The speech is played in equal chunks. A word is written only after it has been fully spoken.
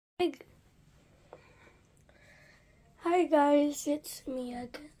Hi guys, it's me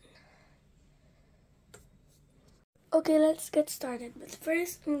again. Okay, let's get started. But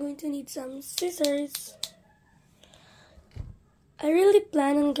first, I'm going to need some scissors. I really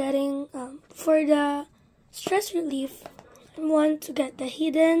plan on getting, for the stress relief, I want to get the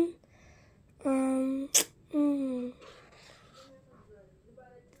hidden, and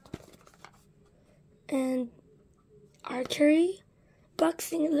archery.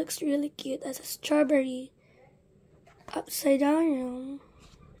 Boxing, it looks really cute as a strawberry upside down room.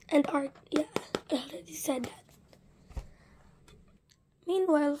 And art, yeah, I already said that.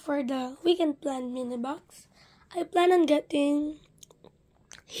 Meanwhile, for the weekend plan mini box, I plan on getting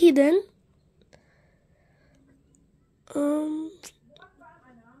hidden,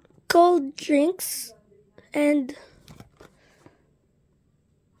 cold drinks, and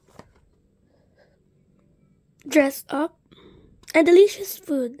dress up, and delicious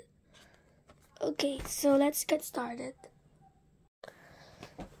food. Okay, so let's get started.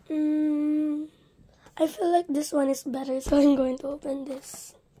 I feel like this one is better, so I'm going to open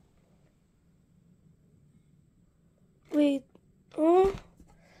this. Wait, oh,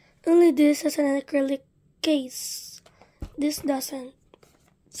 only this has an acrylic case. This doesn't.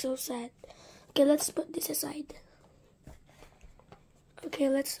 So sad. Okay, let's put this aside. Okay,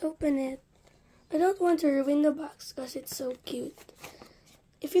 let's open it. I don't want to ruin the box because it's so cute.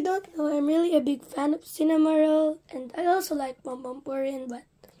 If you don't know, I'm really a big fan of Cinnamoroll, and I also like Pompompurin, but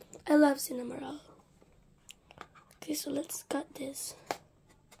I love Cinnamoroll. Okay, so let's cut this.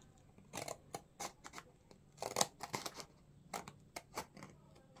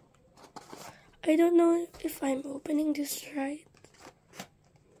 I don't know if I'm opening this right.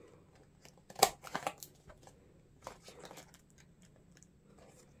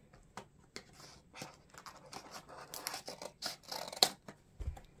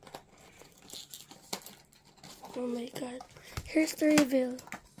 Oh my god. Here's the reveal.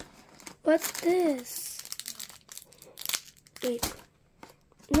 What's this? Wait.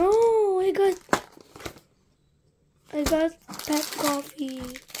 No, I got pet coffee.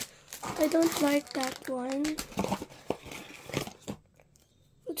 I don't like that one.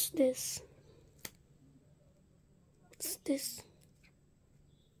 What's this? What's this?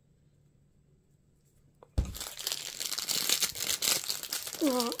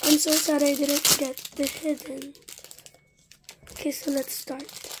 Oh, I'm so sad I didn't get the hidden. Okay, so let's start.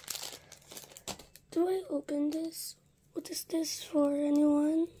 Do I open this? What is this for?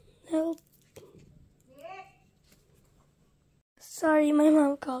 Anyone? Help. Sorry, my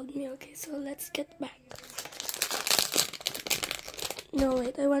mom called me. Okay, so let's get back. No,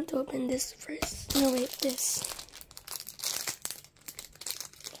 wait, I want to open this first. No, wait, this.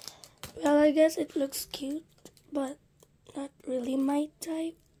 Well, I guess it looks cute, but not really my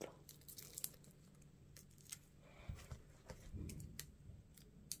type.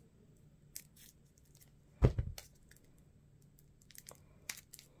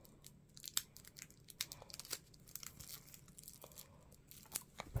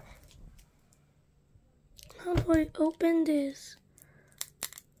 How do I open this?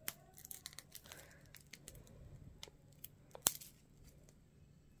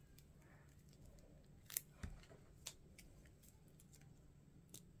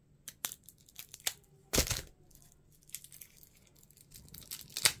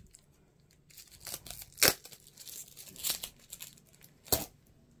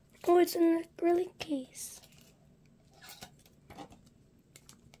 Oh, it's an acrylic case.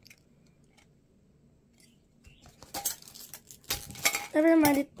 Never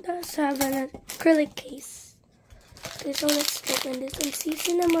mind, it does have an acrylic case. Okay, so let's open this and see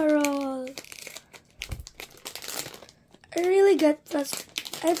Cinnamoroll.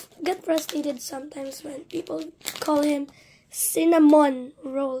 I get frustrated sometimes when people call him cinnamon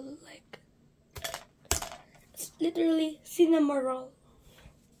roll. Like, it's literally Cinnamoroll.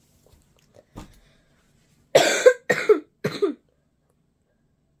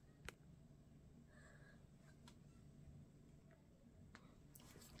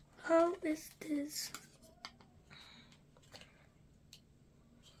 How is this?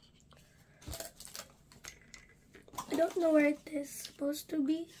 I don't know where it is supposed to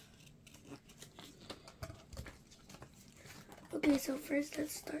be. Okay, so first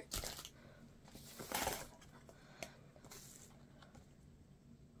let's start.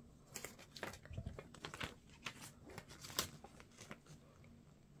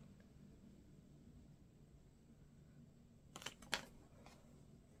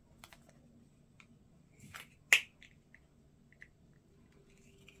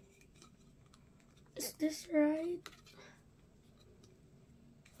 Is this right?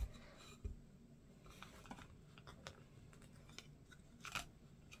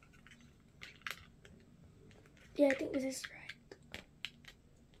 Yeah, I think this is right.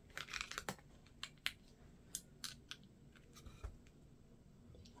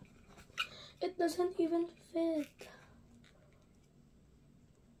 It doesn't even fit.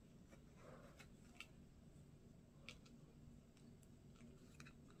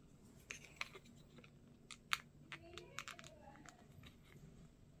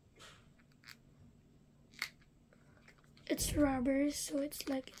 It's rubber, so it's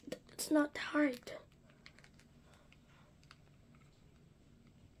like it's not hard.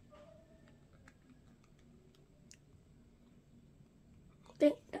 I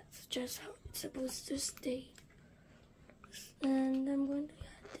think that's just how it's supposed to stay. And I'm going to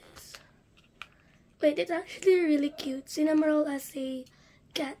add this. Wait, it's actually really cute. Cinnamoroll as a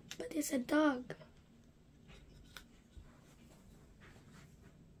cat, but it's a dog.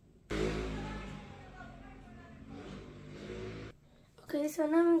 Okay, so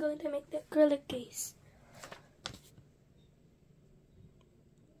now I'm going to make the acrylic case.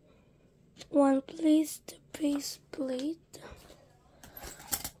 Place the base plate.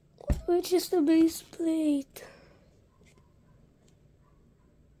 Which is the base plate?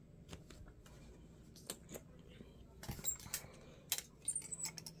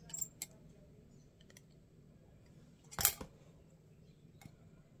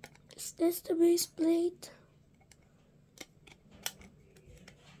 Is this the base plate?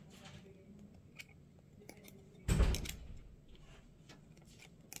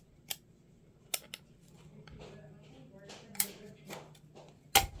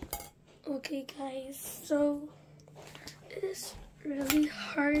 Okay guys, so it is really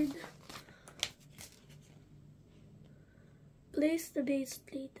hard. Place the base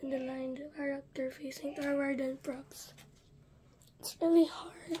plate in the line the character facing forward and props. It's really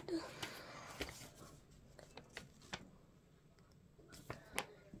hard.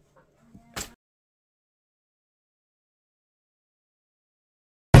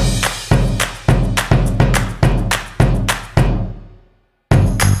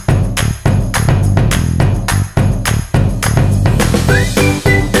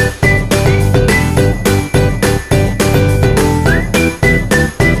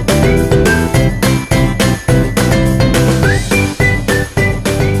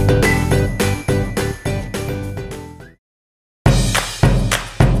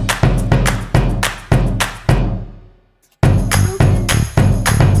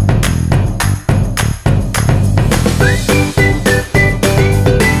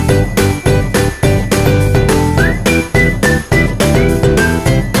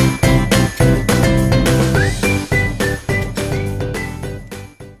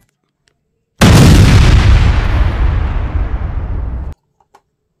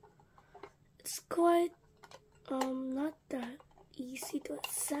 It's quite not that easy to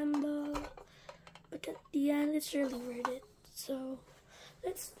assemble, but at the end it's really worth it. So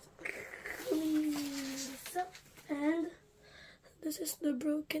let's clean this up, and this is the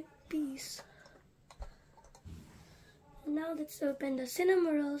broken piece. Now let's open the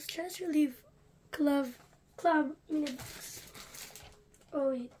Cinnamoroll Stress Relief Club mini box. Oh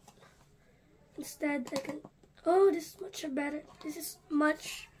wait, instead I can. Oh, this is much better. This is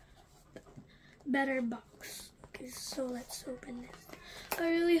much better box. Okay, so let's open this. I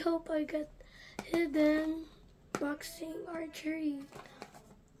really hope I get hidden boxing archery.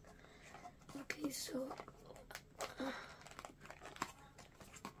 Okay, so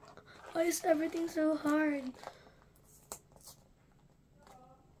why is everything so hard?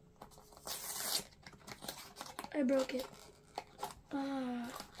 I broke it.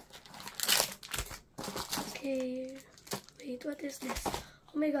 Okay, wait, what is this?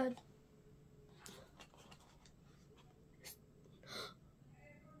 Oh my god.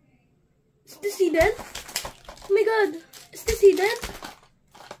 Is this hidden? Oh my god, is this hidden?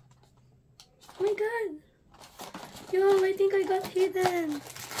 Oh my god. Yo, I think I got hidden.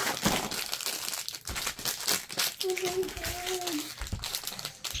 Oh my god.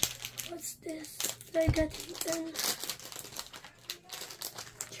 What's this? I got hidden.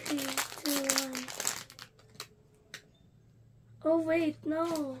 3, 2, 1. Oh wait,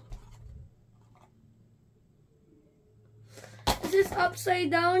 no. This is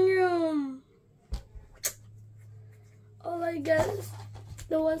upside down room. All I get is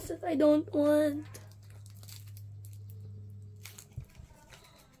the ones that I don't want.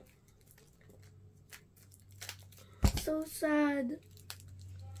 So sad.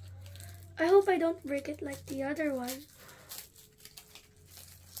 I hope I don't break it like the other one.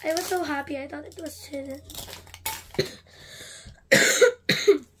 I was so happy, I thought it was hidden.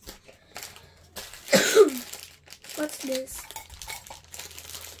 What's this?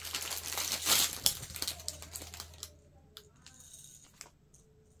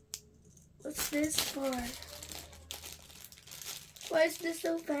 Why is this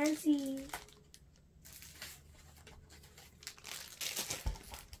so fancy?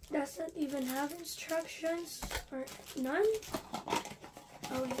 Doesn't even have instructions or none?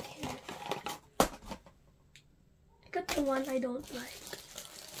 Oh, wait, here. I got the one I don't like.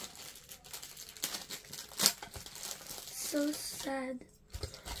 So sad.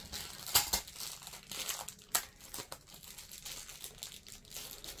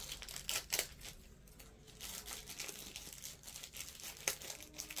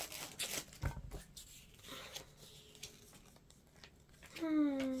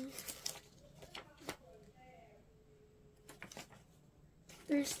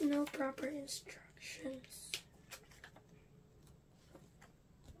 There's no proper instructions.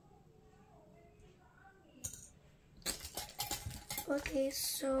 Okay,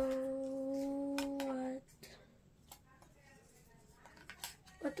 so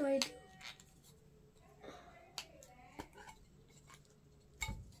what do I do?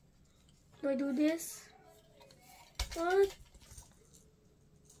 Do I do this? What?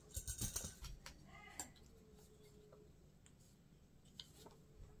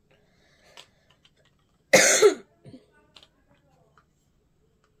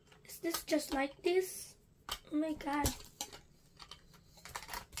 Is this just like this? Oh my god.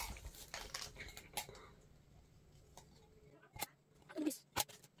 Look at this.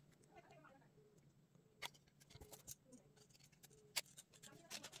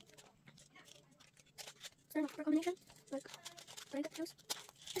 Is there a proper combination? Like, what I get to choose?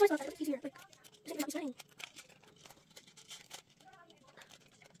 This one's not that easier. Like, this is not saying.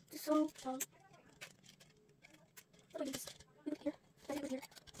 It's so long. What do I do this? We put it here. I put it here.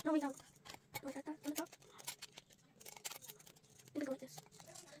 No, wait, no. Do I set that on the top? I think I go like this.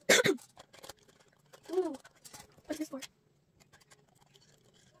 Ooh. What's this for?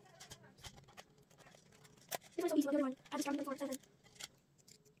 This one's so easy, but the other one, I just counted them for 7.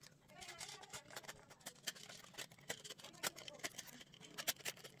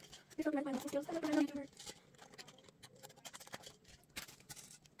 Please don't like my muscle skills. I'm not a YouTuber.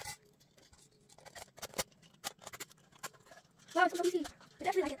 Wow, it's so easy. I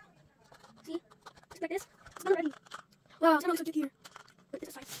actually like it. See? Just like this. It's done already. Wow, it's so cute here. Wait, this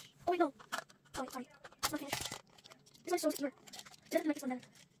is fine. Oh wait, no. Oh wait, sorry. It's not finished. This one's so secure. I definitely like this one better.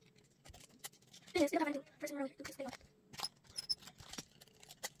 It is. Still have anything. First one earlier. Do this thing on.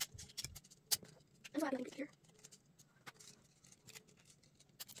 I'm so happy I can here.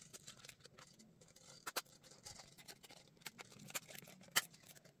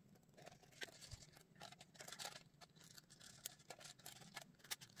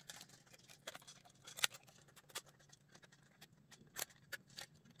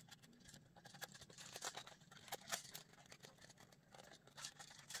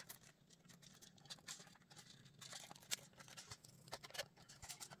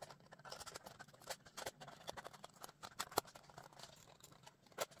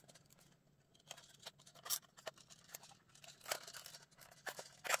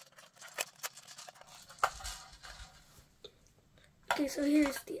 Okay, so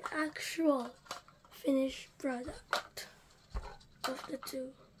here's the actual finished product of the two.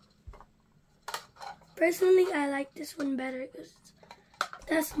 Personally, I like this one better because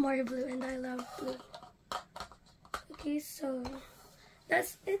that's more blue and I love blue. Okay, so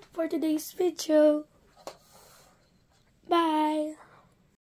that's it for today's video. Bye!